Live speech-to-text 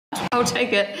I'll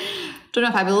take it. Don't know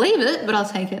if I believe it, but I'll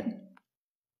take it.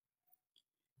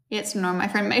 Yeah, it's no, my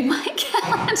friend made my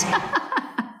cat.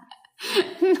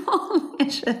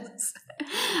 Delicious.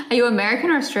 Are you American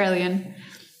or Australian?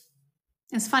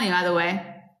 It's funny either way. Do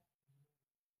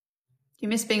you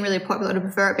miss being really popular, or do you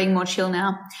prefer it being more chill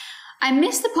now? I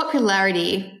miss the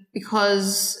popularity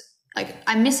because, like,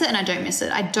 I miss it and I don't miss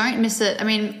it. I don't miss it. I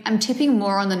mean, I'm tipping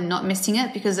more on the not missing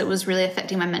it because it was really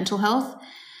affecting my mental health.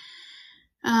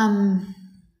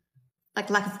 Like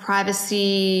lack of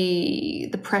privacy,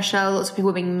 the pressure, lots of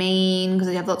people being mean because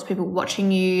you have lots of people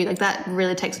watching you. Like that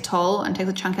really takes a toll and takes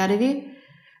a chunk out of you.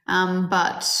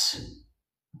 But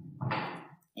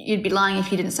you'd be lying if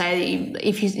you didn't say that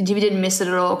if you didn't miss it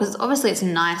at all, because obviously it's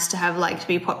nice to have, like, to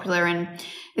be popular, and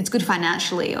it's good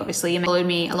financially. Obviously, you followed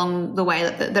me along the way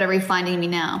that are refinding me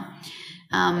now.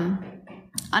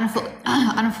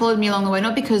 Unfollowed me along the way,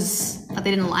 not because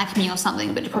they didn't like me or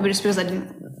something, but probably just because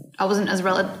I wasn't as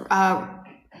relatable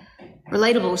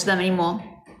to them anymore.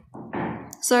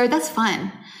 So that's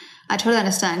fine. I totally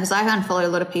understand, because I unfollowed a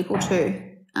lot of people too,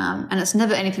 and it's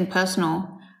never anything personal.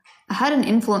 I had an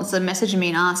influencer message me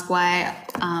and ask why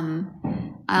I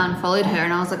unfollowed her,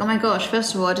 and I was like, oh my gosh,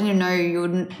 first of all, I didn't even know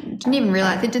you didn't even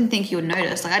realize, I didn't think you would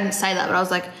notice. Like, I didn't say that, but I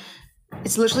was like,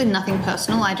 it's literally nothing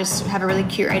personal. I just have a really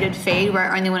curated feed where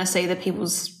I only want to see the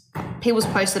people's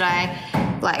posts that I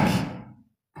like.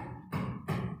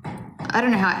 I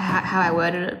don't know how I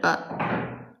worded it, but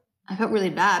I felt really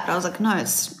bad. But I was like, no, of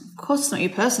course it's not you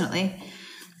personally.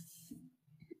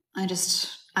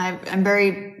 I'm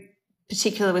very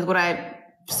particular with what I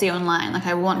see online. Like,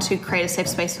 I want to create a safe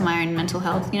space for my own mental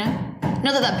health, you know?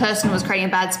 Not that person was creating a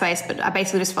bad space, but I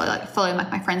basically just follow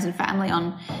my friends and family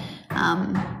on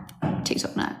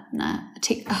TikTok,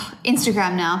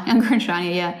 Instagram now, younger and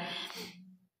shinier, yeah.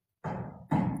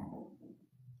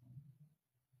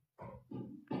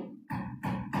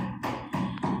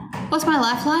 What's my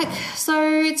life like? So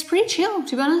it's pretty chill,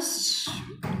 to be honest.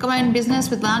 Got my own business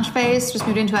with Lounge Face, just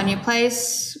moved into our new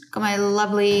place. Got my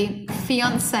lovely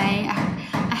fiance.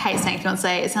 I hate saying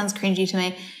fiance, it sounds cringy to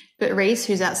me. But Reese,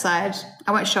 who's outside,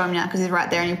 I won't show him now because he's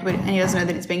right there and he doesn't know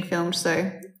that it's being filmed,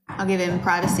 so I'll give him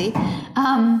privacy.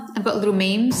 I've got little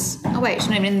memes. Oh wait, she's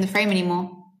not even in the frame anymore.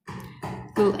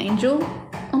 Little angel.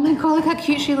 Oh my God, look how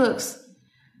cute she looks.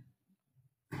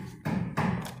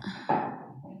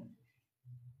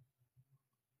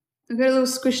 I've got a little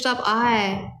squished up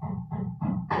eye.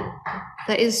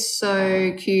 That is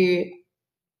so cute.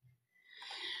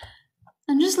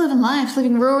 I'm just living life,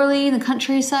 living rurally in the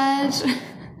countryside.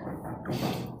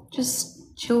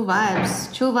 Just chill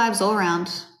vibes all around.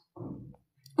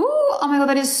 Ooh, oh my God,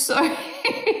 that is so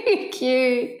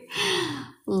cute.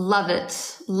 Love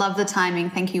it. Love the timing.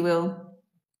 Thank you, Will.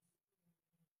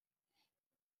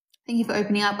 Thank you for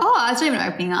opening up. Oh, it's not even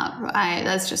opening up.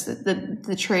 That's just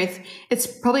the truth. It's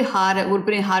probably hard. It would have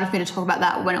been harder for me to talk about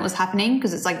that when it was happening,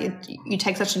 because it's like you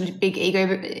take such a big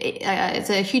ego. It's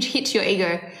a huge hit to your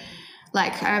ego.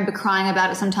 Like, I remember crying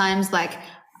about it sometimes. Like,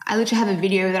 I literally have a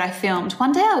video that I filmed.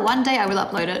 One day I will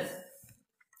upload it,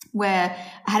 where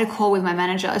I had a call with my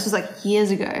manager. This was like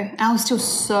years ago. And I was still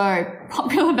so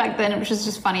popular back then, which is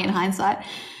just funny in hindsight.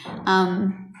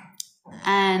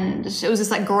 And it was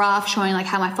this like graph showing like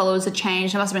how my followers had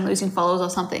changed. I must have been losing followers or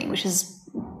something, which is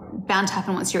bound to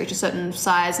happen once you reach a certain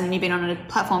size and you've been on a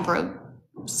platform for a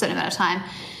certain amount of time.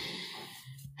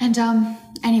 And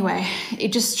anyway,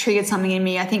 it just triggered something in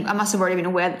me. I think I must have already been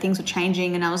aware that things were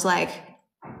changing, and I was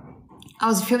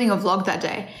filming a vlog that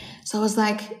day. So I was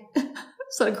like,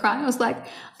 started crying. I was like,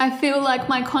 I feel like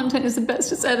my content is the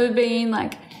best it's ever been.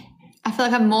 Like, I feel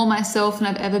like I'm more myself than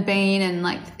I've ever been. And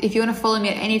like, if you want to follow me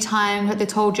at any time, like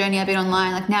this whole journey I've been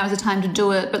online, like now is the time to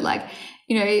do it. But like,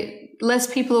 you know, less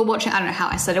people are watching. I don't know how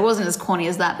I said it. It wasn't as corny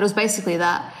as that, but it was basically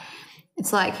that.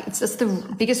 It's like, it's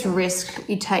the biggest risk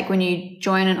you take when you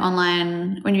join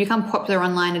when you become popular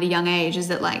online at a young age, is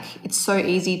that like, it's so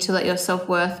easy to let your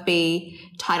self-worth be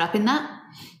tied up in that,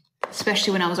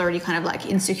 especially when I was already kind of like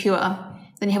insecure.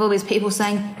 Then you have all these people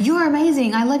saying, you're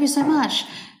amazing, I love you so much,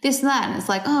 this and that. And it's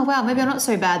like, oh, wow, maybe I'm not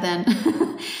so bad then.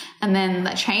 And then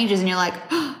that changes and you're like,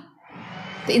 oh,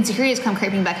 the insecurities come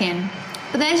creeping back in.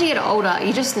 But then as you get older,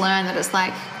 you just learn that it's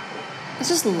like, it's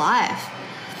just life.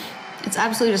 It's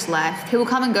absolutely just life. People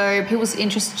come and go, people's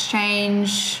interests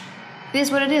change. It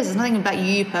is what it is. It's nothing about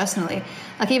you personally.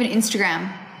 Like even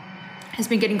Instagram has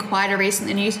been getting quieter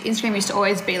recently. And Instagram used to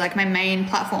always be like my main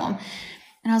platform.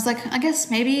 And I was like, I guess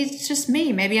maybe it's just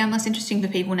me. Maybe I'm less interesting for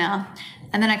people now.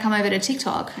 And then I come over to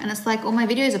TikTok and it's like all my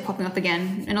videos are popping up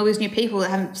again. And all these new people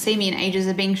that haven't seen me in ages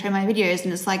are being shown my videos.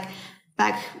 And it's like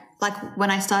back like when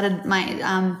I started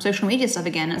my social media stuff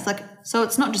again, it's like, so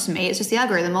it's not just me, it's just the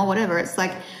algorithm or whatever. It's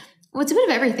like, well, it's a bit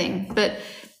of everything, but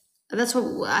that's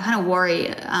what I kind of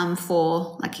worry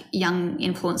for like young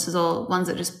influencers or ones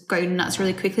that just go nuts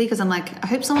really quickly. Cause I'm like, I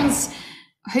hope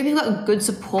you've got a good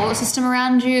support system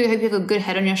around you. I hope you have a good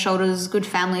head on your shoulders, good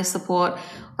family support,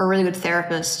 or a really good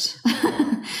therapist.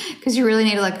 Cause you really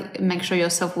need to like make sure your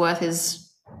self-worth is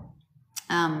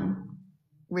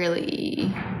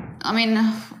really, I mean,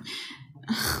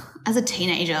 as a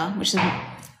teenager, which is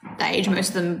the age most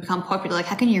of them become popular, like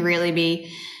how can you really be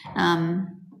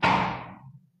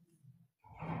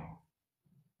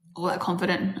all that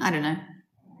confident? I don't know.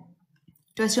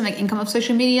 Do I still make income off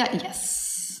social media?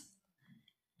 Yes.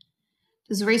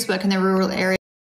 Does Reese work in the rural area?